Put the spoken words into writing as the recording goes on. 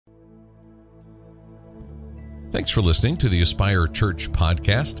Thanks for listening to the Aspire Church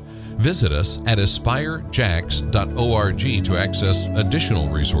podcast. Visit us at aspirejax.org to access additional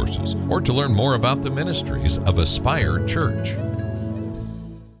resources or to learn more about the ministries of Aspire Church.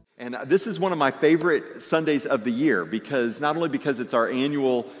 And this is one of my favorite Sundays of the year not only because it's our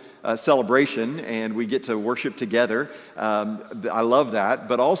annual celebration and we get to worship together. I love that,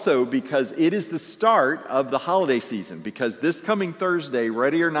 but also because it is the start of the holiday season, because this coming Thursday,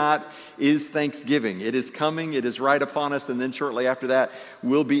 ready or not, is Thanksgiving. It is coming, it is right upon us, and then shortly after that,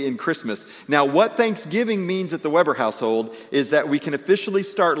 we'll be in Christmas. Now, what Thanksgiving means at the Weber household is that we can officially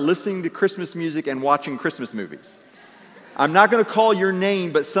start listening to Christmas music and watching Christmas movies. I'm not going to call your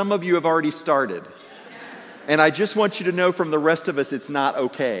name, but some of you have already started. And I just want you to know from the rest of us, it's not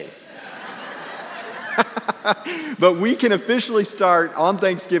okay. But we can officially start on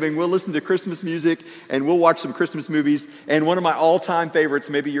Thanksgiving. We'll listen to Christmas music and we'll watch some Christmas movies. And one of my all-time favorites,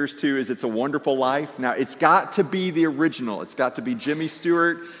 maybe yours too, is It's a Wonderful Life. Now, it's got to be the original. It's got to be Jimmy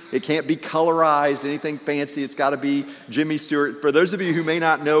Stewart. It can't be colorized, anything fancy. It's got to be Jimmy Stewart. For those of you who may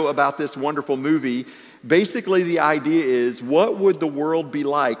not know about this wonderful movie, basically the idea is, what would the world be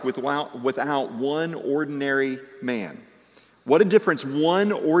like without one ordinary man? What a difference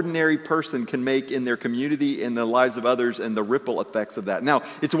one ordinary person can make in their community, in the lives of others, and the ripple effects of that. Now,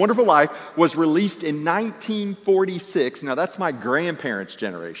 It's a Wonderful Life was released in 1946. Now, that's my grandparents'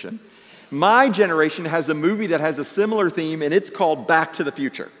 generation. My generation has a movie that has a similar theme, and it's called Back to the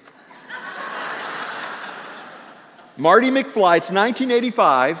Future. Marty McFly, it's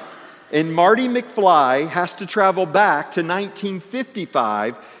 1985, and Marty McFly has to travel back to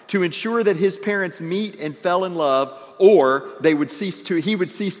 1955 to ensure that his parents meet and fell in love, or he would cease to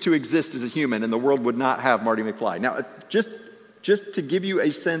exist as a human, and the world would not have Marty McFly. Now, just to give you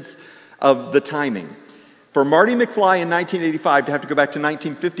a sense of the timing, for Marty McFly in 1985 to have to go back to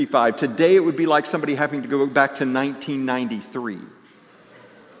 1955, today it would be like somebody having to go back to 1993.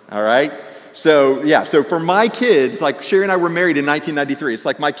 All right? So for my kids, like Sherry and I were married in 1993. It's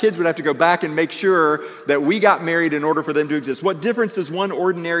like my kids would have to go back and make sure that we got married in order for them to exist. What difference does one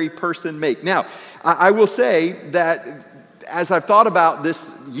ordinary person make? Now, I will say that as I've thought about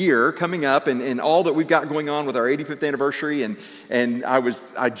this year coming up and all that we've got going on with our 85th anniversary, and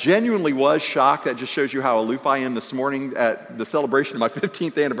I genuinely was shocked. That just shows you how aloof I am this morning at the celebration of my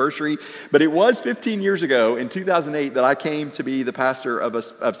 15th anniversary. But it was 15 years ago in 2008 that I came to be the pastor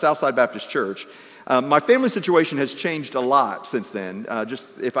of Southside Baptist Church. My family situation has changed a lot since then.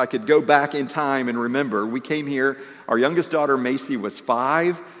 Just if I could go back in time and remember, we came here, our youngest daughter Macy was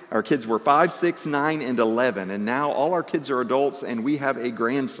 5. Our kids were 5, 6, 9, and 11, and now all our kids are adults, and we have a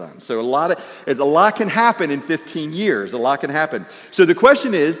grandson. So a lot can happen in 15 years. A lot can happen. So the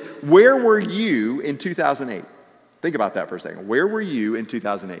question is, where were you in 2008? Think about that for a second. Where were you in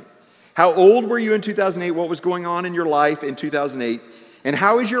 2008? How old were you in 2008? What was going on in your life in 2008? And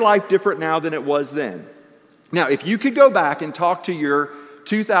how is your life different now than it was then? Now, if you could go back and talk to your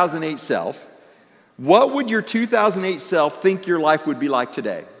 2008 self, what would your 2008 self think your life would be like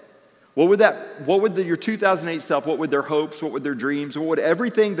today? What would your 2008 self, what would their hopes, what would their dreams, what would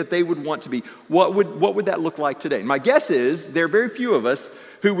everything that they would want to be, what would that look like today? My guess is there are very few of us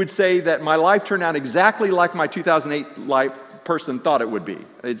who would say that my life turned out exactly like my 2008 life person thought it would be.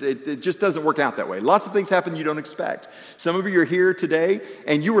 It just doesn't work out that way. Lots of things happen you don't expect. Some of you are here today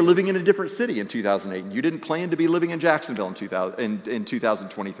and you were living in a different city in 2008. And you didn't plan to be living in Jacksonville in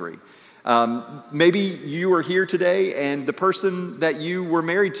 2023. Maybe you are here today and the person that you were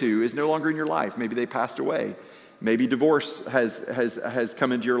married to is no longer in your life. Maybe they passed away. Maybe divorce has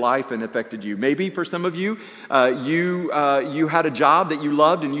come into your life and affected you. Maybe for some of you, you had a job that you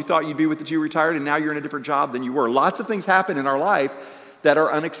loved and you thought you'd be with it till you retired, and now you're in a different job than you were. Lots of things happen in our life that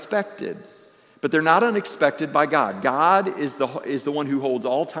are unexpected, but they're not unexpected by God. God is the one who holds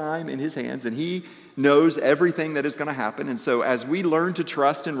all time in his hands, and he knows everything that is going to happen. And so as we learn to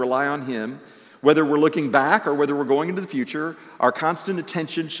trust and rely on him, whether we're looking back or whether we're going into the future, our constant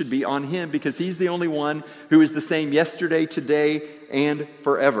attention should be on him, because he's the only one who is the same yesterday, today, and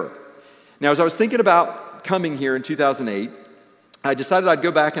forever. Now, as I was thinking about coming here in 2008, I decided I'd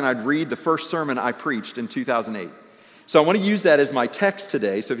go back and I'd read the first sermon I preached in 2008. So I want to use that as my text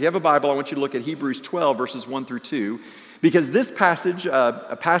today. So if you have a Bible, I want you to look at Hebrews 12, verses 1 through 2. Because this passage,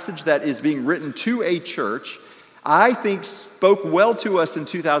 a passage that is being written to a church, I think spoke well to us in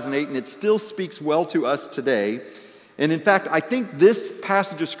 2008, and it still speaks well to us today. And in fact, I think this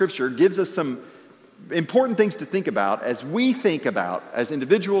passage of Scripture gives us some important things to think about as we think about, as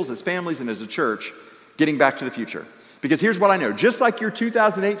individuals, as families, and as a church, getting back to the future. Because here's what I know. Just like your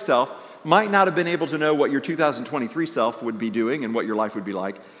 2008 self might not have been able to know what your 2023 self would be doing and what your life would be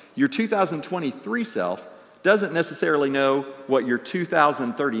like, your 2023 self doesn't necessarily know what your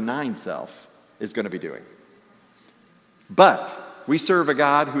 2039 self is going to be doing. But we serve a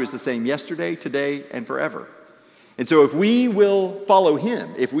God who is the same yesterday, today, and forever. And so if we will follow him,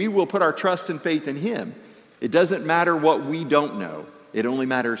 if we will put our trust and faith in him, it doesn't matter what we don't know. It only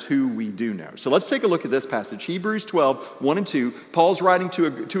matters who we do know. So let's take a look at this passage. Hebrews 12, 1 and 2. Paul's writing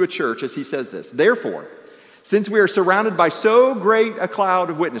to a church as he says this. Therefore, since we are surrounded by so great a cloud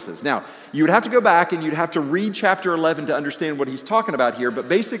of witnesses. Now, you would have to go back and you'd have to read chapter 11 to understand what he's talking about here. But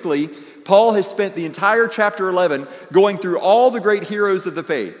basically, Paul has spent the entire chapter 11 going through all the great heroes of the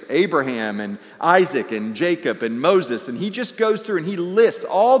faith. Abraham and Isaac and Jacob and Moses. And he just goes through and he lists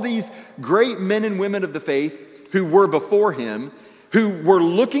all these great men and women of the faith who were before him, who were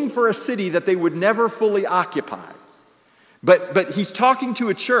looking for a city that they would never fully occupy. But he's talking to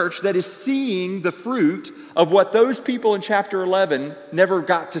a church that is seeing the fruit of what those people in chapter 11 never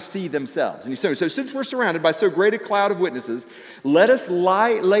got to see themselves. And he's saying, so since we're surrounded by so great a cloud of witnesses, let us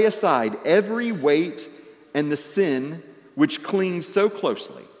lay aside every weight and the sin which clings so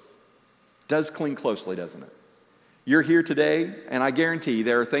closely. Does cling closely, doesn't it? You're here today, and I guarantee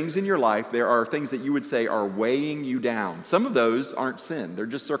there are things in your life, there are things that you would say are weighing you down. Some of those aren't sin, they're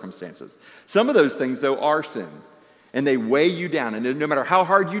just circumstances. Some of those things, though, are sin. And they weigh you down. And no matter how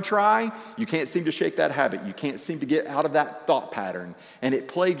hard you try, you can't seem to shake that habit. You can't seem to get out of that thought pattern. And it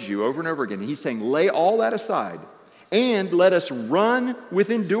plagues you over and over again. And he's saying, lay all that aside and let us run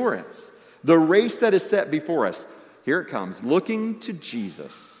with endurance the race that is set before us. Here it comes. Looking to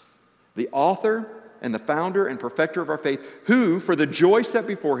Jesus, the author and the founder and perfecter of our faith, who, for the joy set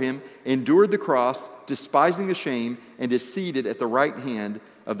before him, endured the cross, despising the shame, and is seated at the right hand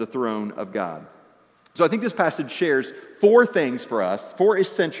of the throne of God. So I think this passage shares 4 things for us, 4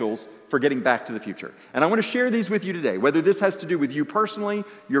 essentials for getting back to the future. And I want to share these with you today. Whether this has to do with you personally,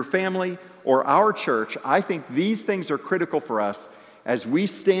 your family, or our church, I think these things are critical for us as we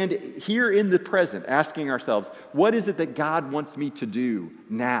stand here in the present asking ourselves, what is it that God wants me to do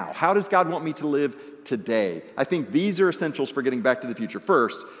now? How does God want me to live today? I think these are essentials for getting back to the future.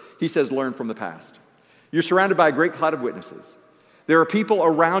 First, he says, learn from the past. You're surrounded by a great cloud of witnesses. There are people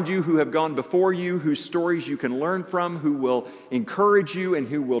around you who have gone before you, whose stories you can learn from, who will encourage you and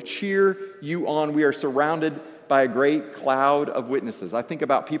who will cheer you on. We are surrounded by a great cloud of witnesses. I think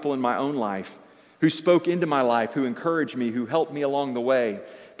about people in my own life who spoke into my life, who encouraged me, who helped me along the way.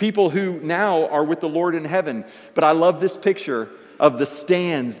 People who now are with the Lord in heaven. But I love this picture of the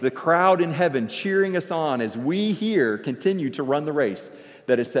stands, the crowd in heaven cheering us on as we here continue to run the race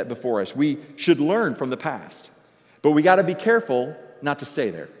that is set before us. We should learn from the past. But we got to be careful not to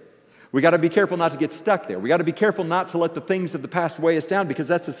stay there. We got to be careful not to get stuck there. We got to be careful not to let the things of the past weigh us down, because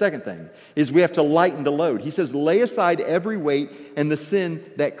that's the second thing, is we have to lighten the load. He says, lay aside every weight and the sin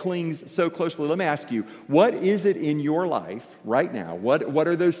that clings so closely. Let me ask you, what is it in your life right now? What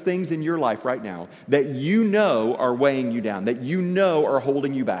are those things in your life right now that you know are weighing you down, that you know are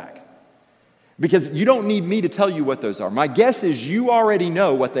holding you back? Because you don't need me to tell you what those are. My guess is you already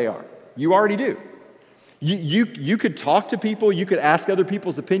know what they are. You already do. You could talk to people, you could ask other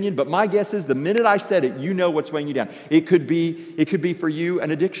people's opinion, but my guess is the minute I said it, you know what's weighing you down. It could be for you an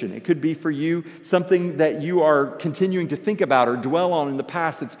addiction. It could be for you something that you are continuing to think about or dwell on in the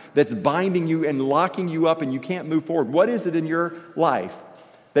past that's binding you and locking you up and you can't move forward. What is it in your life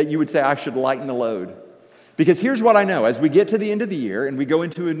that you would say, I should lighten the load? Because here's what I know. As we get to the end of the year and we go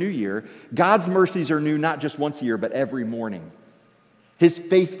into a new year, God's mercies are new not just once a year, but every morning. His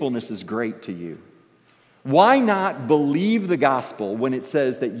faithfulness is great to you. Why not believe the gospel when it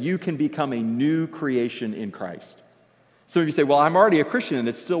says that you can become a new creation in Christ? Some of you say, well, I'm already a Christian and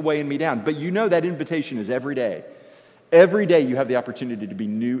it's still weighing me down. But you know that invitation is every day. Every day you have the opportunity to be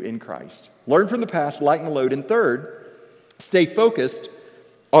new in Christ. Learn from the past, lighten the load. And third, stay focused.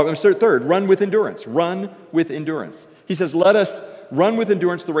 Third, run with endurance. Run with endurance. He says, let us run with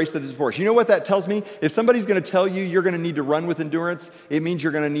endurance the race that is before us. You know what that tells me? If somebody's going to tell you you're going to need to run with endurance, it means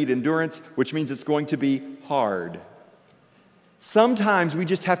you're going to need endurance, which means it's going to be hard. Sometimes we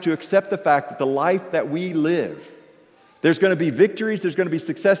just have to accept the fact that the life that we live, there's going to be victories, there's going to be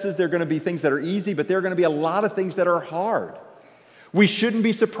successes, there are going to be things that are easy, but there are going to be a lot of things that are hard. We shouldn't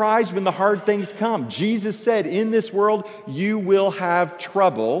be surprised when the hard things come. Jesus said, in this world, you will have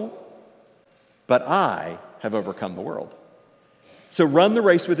trouble, but I have overcome the world. So run the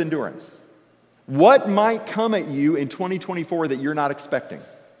race with endurance. What might come at you in 2024 that you're not expecting?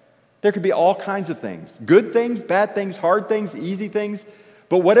 There could be all kinds of things. Good things, bad things, hard things, easy things.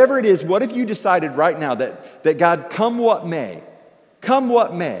 But whatever it is, what if you decided right now that God, come what may,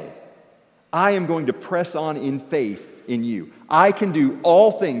 I am going to press on in faith in you. I can do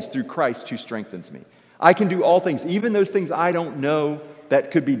all things through Christ who strengthens me. I can do all things, even those things I don't know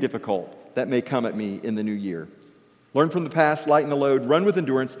that could be difficult, that may come at me in the new year. Learn from the past, lighten the load, run with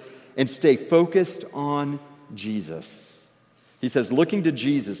endurance, and stay focused on Jesus. He says, looking to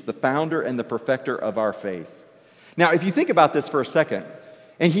Jesus, the founder and the perfecter of our faith. Now, if you think about this for a second,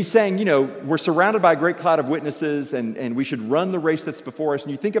 and he's saying, we're surrounded by a great cloud of witnesses, and we should run the race that's before us.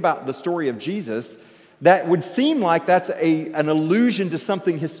 And you think about the story of Jesus, that would seem like that's an allusion to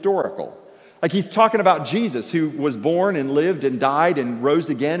something historical. Like he's talking about Jesus, who was born and lived and died and rose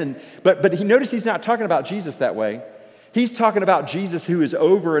again. But he notice he's not talking about Jesus that way. He's talking about Jesus who is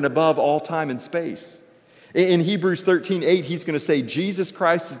over and above all time and space. In Hebrews 13:8, he's going to say, Jesus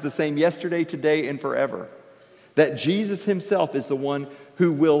Christ is the same yesterday, today, and forever. That Jesus himself is the one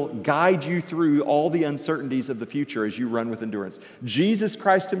who will guide you through all the uncertainties of the future as you run with endurance. Jesus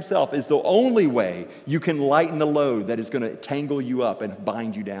Christ himself is the only way you can lighten the load that is going to tangle you up and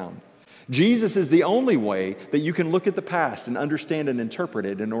bind you down. Jesus is the only way that you can look at the past and understand and interpret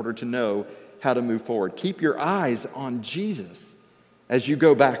it in order to know how to move forward. Keep your eyes on Jesus as you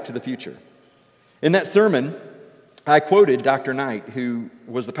go back to the future. In that sermon, I quoted Dr. Knight, who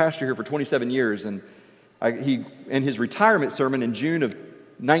was the pastor here for 27 years, and he, in his retirement sermon in June of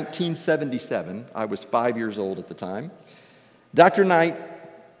 1977, I was 5 years old at the time, Dr. Knight,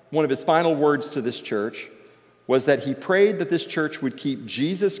 one of his final words to this church was that he prayed that this church would keep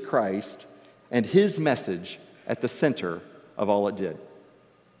Jesus Christ and his message at the center of all it did.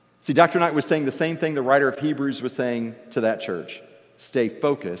 See, Dr. Knight was saying the same thing the writer of Hebrews was saying to that church. Stay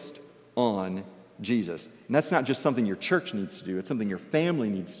focused on Jesus. And that's not just something your church needs to do. It's something your family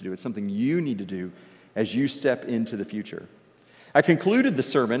needs to do. It's something you need to do as you step into the future. I concluded the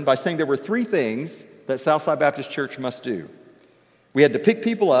sermon by saying there were three things that Southside Baptist Church must do. We had to pick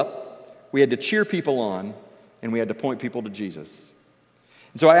people up, we had to cheer people on, and we had to point people to Jesus.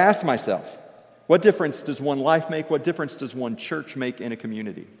 And so I asked myself, what difference does one life make? What difference does one church make in a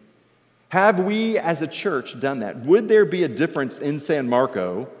community? Have we as a church done that? Would there be a difference in San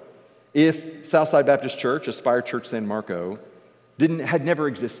Marco if Southside Baptist Church, Aspire Church San Marco, had never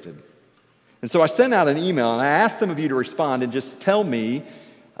existed? And so I sent out an email and I asked some of you to respond and just tell me,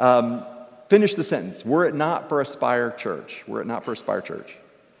 finish the sentence. Were it not for Aspire Church, were it not for Aspire Church,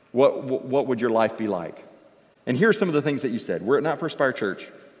 what would your life be like? And here are some of the things that you said. Were it not for Aspire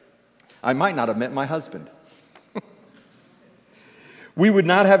Church, I might not have met my husband. We would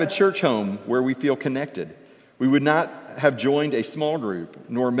not have a church home where we feel connected. We would not have joined a small group,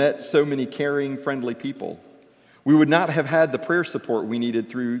 nor met so many caring, friendly people. We would not have had the prayer support we needed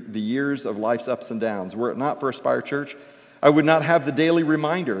through the years of life's ups and downs. Were it not for Aspire Church, I would not have the daily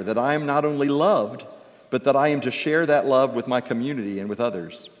reminder that I am not only loved, but that I am to share that love with my community and with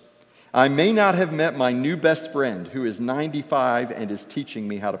others. I may not have met my new best friend who is 95 and is teaching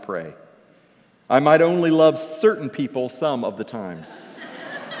me how to pray. I might only love certain people some of the times.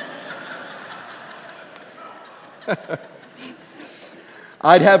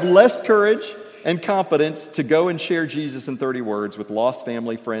 I'd have less courage and confidence to go and share Jesus in 30 words with lost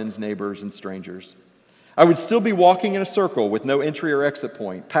family, friends, neighbors, and strangers. I would still be walking in a circle with no entry or exit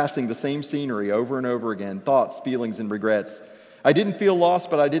point, passing the same scenery over and over again, thoughts, feelings, and regrets. I didn't feel lost,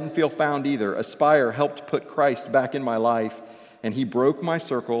 but I didn't feel found either. Aspire helped put Christ back in my life, and he broke my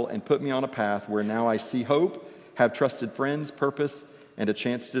circle and put me on a path where now I see hope, have trusted friends, purpose, and a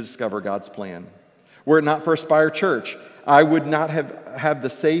chance to discover God's plan. Were it not for Aspire Church, I would not have the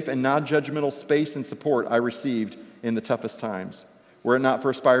safe and non-judgmental space and support I received in the toughest times. Were it not for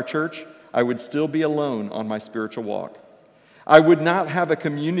Aspire Church, I would still be alone on my spiritual walk. I would not have a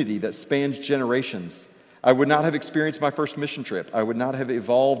community that spans generations. I would not have experienced my first mission trip. I would not have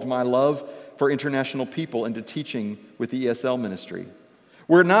evolved my love for international people into teaching with the ESL ministry.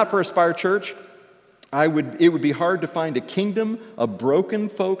 Were it not for Aspire Church, it would be hard to find a kingdom of broken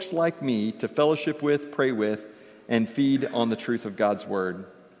folks like me to fellowship with, pray with, and feed on the truth of God's Word.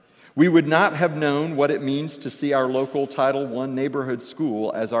 We would not have known what it means to see our local Title I neighborhood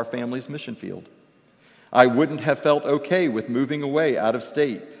school as our family's mission field. I wouldn't have felt okay with moving away out of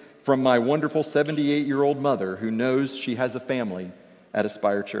state from my wonderful 78-year-old mother who knows she has a family at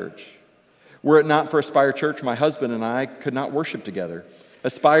Aspire Church. Were it not for Aspire Church, my husband and I could not worship together.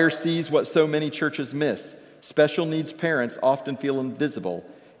 Aspire sees what so many churches miss. Special needs parents often feel invisible,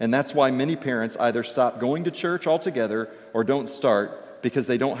 and that's why many parents either stop going to church altogether or don't start because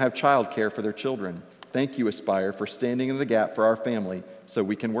they don't have childcare for their children. Thank you, Aspire, for standing in the gap for our family so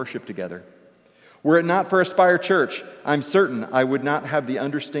we can worship together. Were it not for Aspire Church, I'm certain I would not have the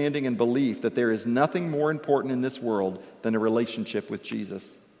understanding and belief that there is nothing more important in this world than a relationship with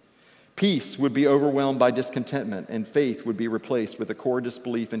Jesus. Peace would be overwhelmed by discontentment, and faith would be replaced with a core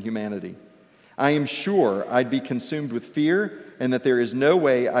disbelief in humanity. I am sure I'd be consumed with fear and that there is no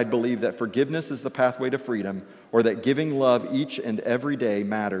way I'd believe that forgiveness is the pathway to freedom or that giving love each and every day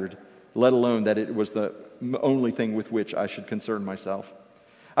mattered, let alone that it was the only thing with which I should concern myself.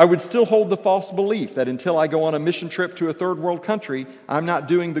 I would still hold the false belief that until I go on a mission trip to a third world country, I'm not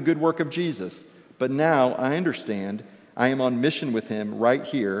doing the good work of Jesus. But now I understand I am on mission with him right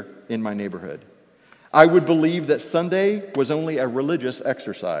here in my neighborhood. I would believe that Sunday was only a religious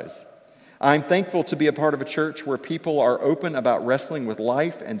exercise. I'm thankful to be a part of a church where people are open about wrestling with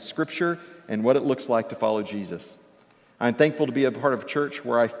life and Scripture and what it looks like to follow Jesus. I'm thankful to be a part of a church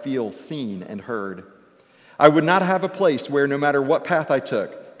where I feel seen and heard. I would not have a place where no matter what path I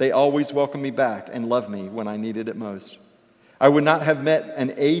took, they always welcomed me back and loved me when I needed it most. I would not have met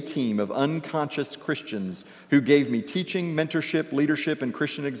an A-team of unconscious Christians who gave me teaching, mentorship, leadership, and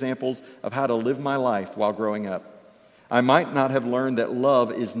Christian examples of how to live my life while growing up. I might not have learned that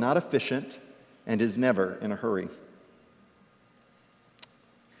love is not efficient and is never in a hurry.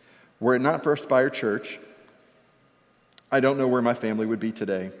 Were it not for Aspire Church, I don't know where my family would be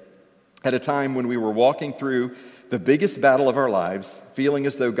today. At a time when we were walking through the biggest battle of our lives, feeling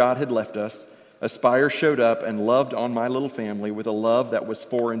as though God had left us, Aspire showed up and loved on my little family with a love that was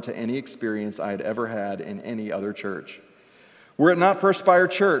foreign to any experience I had ever had in any other church. Were it not for Aspire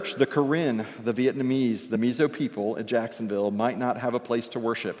Church, the Karen, the Vietnamese, the Mizo people at Jacksonville might not have a place to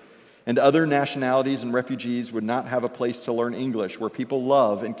worship, and other nationalities and refugees would not have a place to learn English where people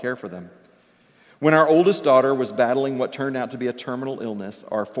love and care for them. When our oldest daughter was battling what turned out to be a terminal illness,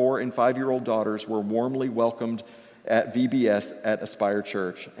 our 4- and 5-year-old daughters were warmly welcomed at VBS at Aspire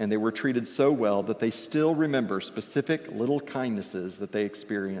Church, and they were treated so well that they still remember specific little kindnesses that they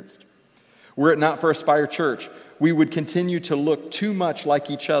experienced. Were it not for Aspire Church, we would continue to look too much like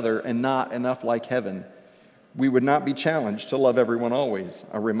each other and not enough like heaven. We would not be challenged to love everyone always,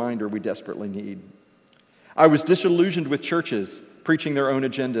 a reminder we desperately need. I was disillusioned with churches preaching their own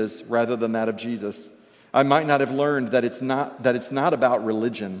agendas rather than that of Jesus. I might not have learned that it's not about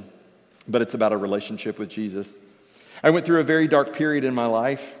religion, but it's about a relationship with Jesus. I went through a very dark period in my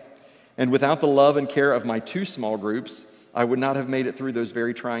life, and without the love and care of my 2 small groups, I would not have made it through those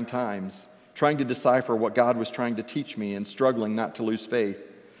very trying times, trying to decipher what God was trying to teach me and struggling not to lose faith.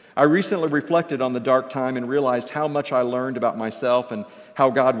 I recently reflected on the dark time and realized how much I learned about myself and how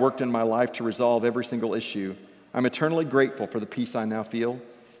God worked in my life to resolve every single issue. I'm eternally grateful for the peace I now feel.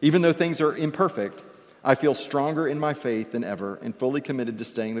 Even though things are imperfect, I feel stronger in my faith than ever and fully committed to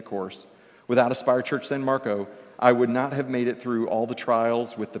staying the course. Without Aspire Church San Marco, I would not have made it through all the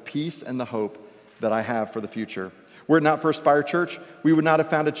trials with the peace and the hope that I have for the future. Were it not for Aspire Church, we would not have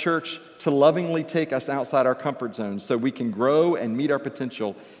found a church to lovingly take us outside our comfort zone so we can grow and meet our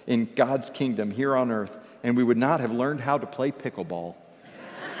potential in God's kingdom here on earth, and we would not have learned how to play pickleball.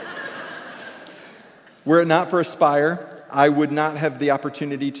 Were it not for Aspire, I would not have the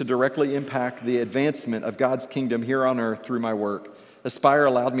opportunity to directly impact the advancement of God's kingdom here on earth through my work. Aspire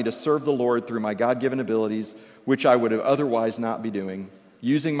allowed me to serve the Lord through my God-given abilities, which I would have otherwise not be doing.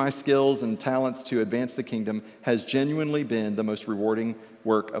 Using my skills and talents to advance the kingdom has genuinely been the most rewarding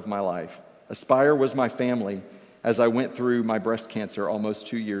work of my life. Aspire was my family as I went through my breast cancer almost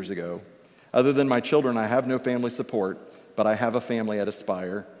 2 years ago. Other than my children, I have no family support, but I have a family at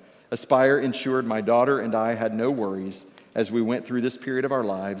Aspire. Aspire ensured my daughter and I had no worries as we went through this period of our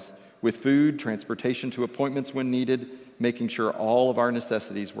lives with food, transportation to appointments when needed, making sure all of our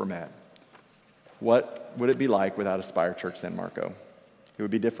necessities were met. What would it be like without Aspire Church San Marco? It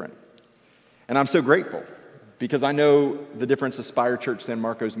would be different. And I'm so grateful because I know the difference Aspire Church San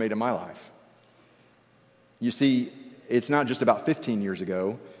Marco has made in my life. You see, it's not just about 15 years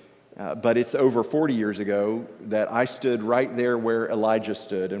ago, but it's over 40 years ago that I stood right there where Elijah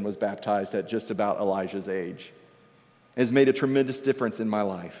stood and was baptized at just about Elijah's age. It has made a tremendous difference in my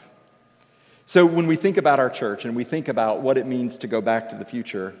life. So when we think about our church and we think about what it means to go back to the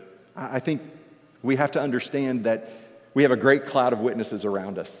future, I think we have to understand that we have a great cloud of witnesses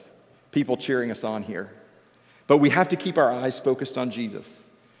around us, people cheering us on here. But we have to keep our eyes focused on Jesus.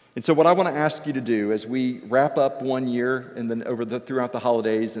 And so what I want to ask you to do as we wrap up one year and then throughout the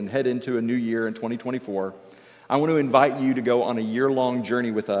holidays and head into a new year in 2024, I want to invite you to go on a year-long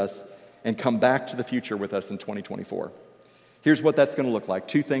journey with us and come back to the future with us in 2024. Here's what that's going to look like.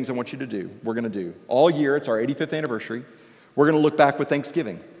 2 things I want you to do. We're going to do. All year, it's our 85th anniversary. We're going to look back with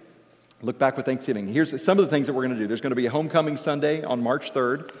Thanksgiving. Look back with Thanksgiving. Here's some of the things that we're going to do. There's going to be a homecoming Sunday on March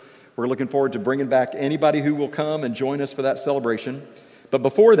 3rd. We're looking forward to bringing back anybody who will come and join us for that celebration. But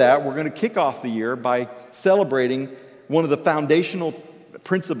before that, we're going to kick off the year by celebrating one of the foundational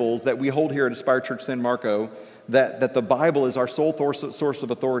principles that we hold here at Aspire Church San Marco that the Bible is our sole source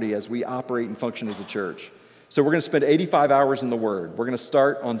of authority as we operate and function as a church. So we're going to spend 85 hours in the Word. We're going to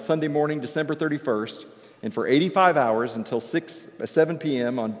start on Sunday morning, December 31st, and for 85 hours until 7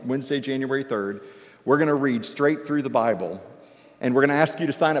 p.m. on Wednesday, January 3rd, we're going to read straight through the Bible, and we're going to ask you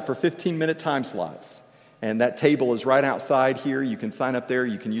to sign up for 15-minute time slots. And that table is right outside here. You can sign up there.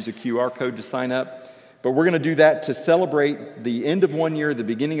 You can use a QR code to sign up. But we're going to do that to celebrate the end of one year, the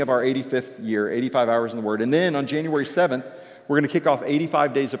beginning of our 85th year, 85 hours in the Word. And then on January 7th, we're going to kick off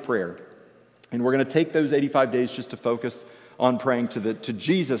 85 days of prayer. And we're going to take those 85 days just to focus on praying to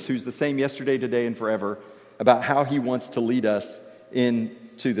Jesus, who's the same yesterday, today, and forever, about how he wants to lead us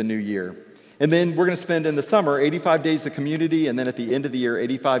into the new year. And then we're going to spend in the summer 85 days of community, and then at the end of the year,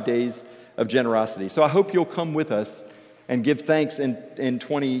 85 days of generosity. So I hope you'll come with us and give thanks in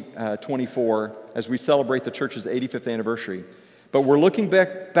 2024 as we celebrate the church's 85th anniversary. But we're looking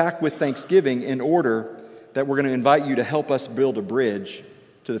back with thanksgiving in order that we're going to invite you to help us build a bridge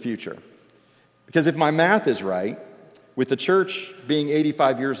to the future. Because if my math is right, with the church being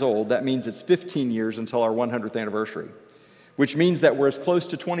 85 years old, that means it's 15 years until our 100th anniversary, which means that we're as close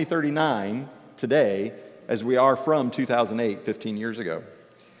to 2039 today as we are from 2008, 15 years ago.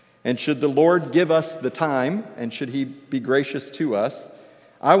 And should the Lord give us the time, and should he be gracious to us,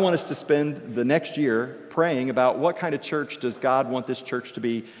 I want us to spend the next year praying about what kind of church does God want this church to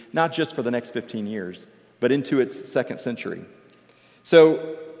be, not just for the next 15 years, but into its second century.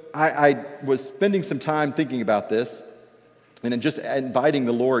 So I was spending some time thinking about this and then just inviting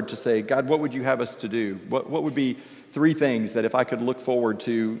the Lord to say, God, what would you have us to do? What would be 3 things that if I could look forward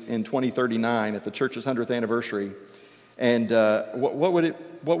to in 2039 at the church's 100th anniversary? And what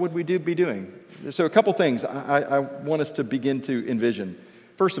would we be doing? So a couple things I want us to begin to envision.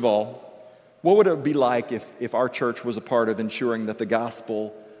 First of all, what would it be like if our church was a part of ensuring that the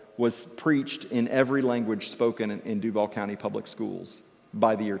gospel was preached in every language spoken in Duval County Public Schools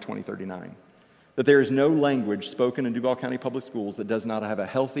by the year 2039? That there is no language spoken in Duval County Public Schools that does not have a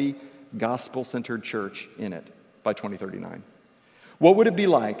healthy, gospel-centered church in it by 2039. What would it be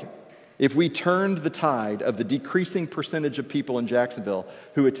like if we turned the tide of the decreasing percentage of people in Jacksonville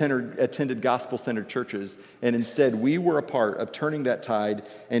who attended gospel-centered churches, and instead we were a part of turning that tide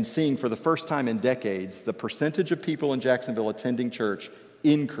and seeing for the first time in decades the percentage of people in Jacksonville attending church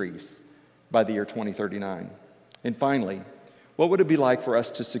increase by the year 2039? And finally, what would it be like for us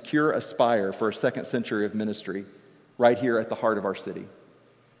to secure Aspire for a second century of ministry right here at the heart of our city?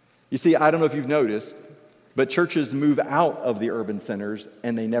 You see, I don't know if you've noticed, but churches move out of the urban centers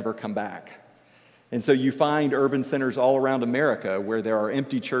and they never come back. And so you find urban centers all around America where there are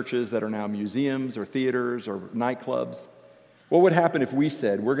empty churches that are now museums or theaters or nightclubs. What would happen if we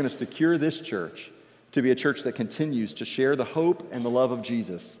said, we're going to secure this church to be a church that continues to share the hope and the love of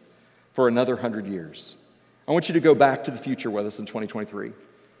Jesus for another 100 years? I want you to go back to the future with us in 2023.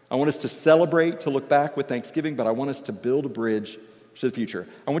 I want us to celebrate, to look back with thanksgiving, but I want us to build a bridge to the future.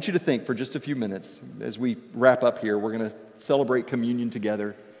 I want you to think for just a few minutes as we wrap up here. We're going to celebrate communion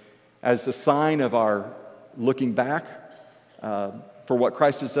together as a sign of our looking back for what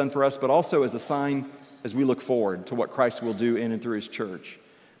Christ has done for us, but also as a sign as we look forward to what Christ will do in and through his church.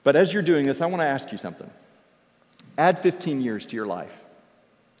 But as you're doing this, I want to ask you something. Add 15 years to your life.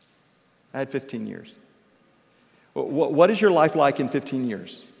 Add 15 years. What is your life like in 15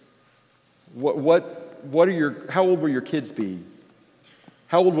 years? How old will your kids be?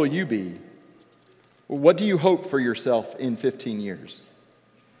 How old will you be? What do you hope for yourself in 15 years?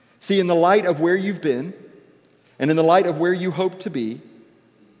 See, in the light of where you've been and in the light of where you hope to be,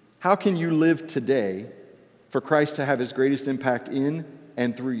 how can you live today for Christ to have his greatest impact in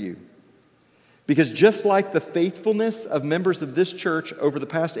and through you? Because just like the faithfulness of members of this church over the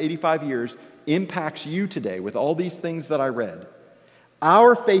past 85 years impacts you today with all these things that I read,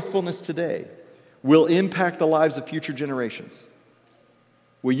 our faithfulness today will impact the lives of future generations.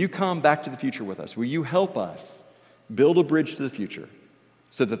 Will you come back to the future with us? Will you help us build a bridge to the future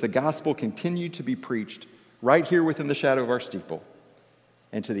so that the gospel continue to be preached right here within the shadow of our steeple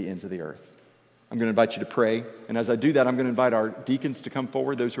and to the ends of the earth? I'm going to invite you to pray. And as I do that, I'm going to invite our deacons to come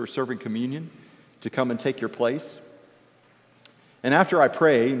forward, those who are serving communion, to come and take your place. And after I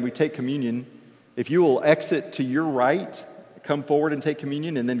pray and we take communion, if you will exit to your right, come forward and take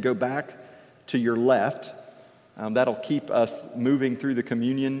communion, and then go back to your left, that'll keep us moving through the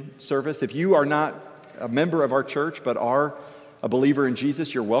communion service. If you are not a member of our church but are a believer in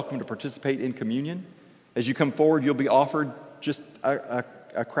Jesus, you're welcome to participate in communion. As you come forward, you'll be offered just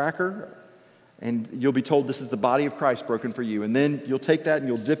a cracker, and you'll be told this is the body of Christ broken for you. And then you'll take that and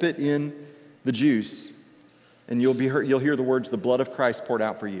you'll dip it in the juice, and you'll hear the words, the blood of Christ poured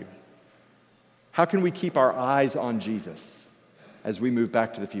out for you. How can we keep our eyes on Jesus as we move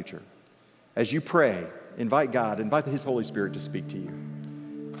back to the future? As you pray, invite God, invite His Holy Spirit to speak to you.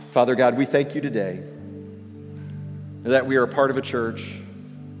 Father God, we thank you today that we are a part of a church,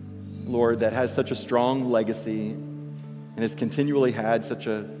 Lord, that has such a strong legacy and has continually had such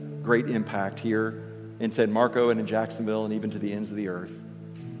a great impact here in San Marco and in Jacksonville and even to the ends of the earth.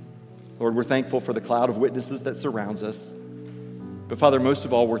 Lord, we're thankful for the cloud of witnesses that surrounds us. But Father, most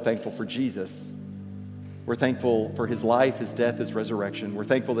of all, we're thankful for Jesus. We're thankful for His life, His death, His resurrection. We're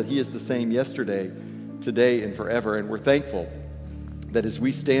thankful that He is the same yesterday, today, and forever. And we're thankful that as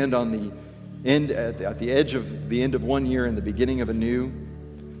we stand on the end, at the edge of the end of one year and the beginning of a new,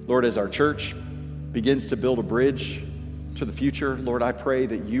 Lord, as our church begins to build a bridge to the future, Lord, I pray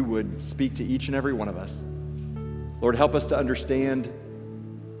that you would speak to each and every one of us. Lord, help us to understand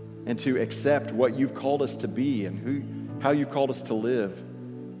and to accept what you've called us to be and how you've called us to live.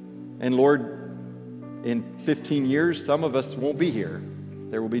 And Lord, in 15 years, some of us won't be here.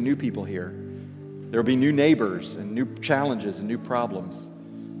 There will be new people here. There will be new neighbors and new challenges and new problems.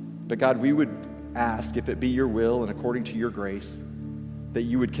 But God, we would ask, if it be your will and according to your grace, that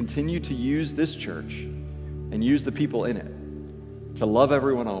you would continue to use this church and use the people in it to love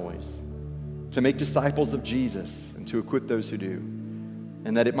everyone always, to make disciples of Jesus and to equip those who do,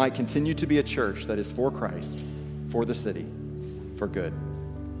 and that it might continue to be a church that is for Christ, for the city, for good.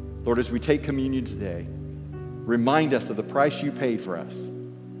 Lord, as we take communion today, remind us of the price you paid for us.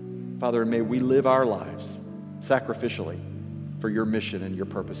 Father, may we live our lives sacrificially for your mission and your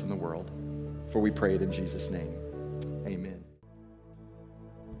purpose in the world. For we pray it in Jesus' name. Amen.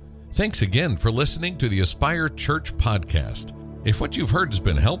 Thanks again for listening to the Aspire Church podcast. If what you've heard has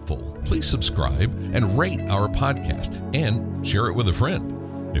been helpful, please subscribe and rate our podcast and share it with a friend.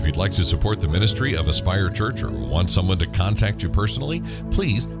 If you'd like to support the ministry of Aspire Church or want someone to contact you personally,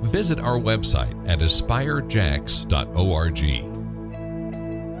 please visit our website at aspirejax.org.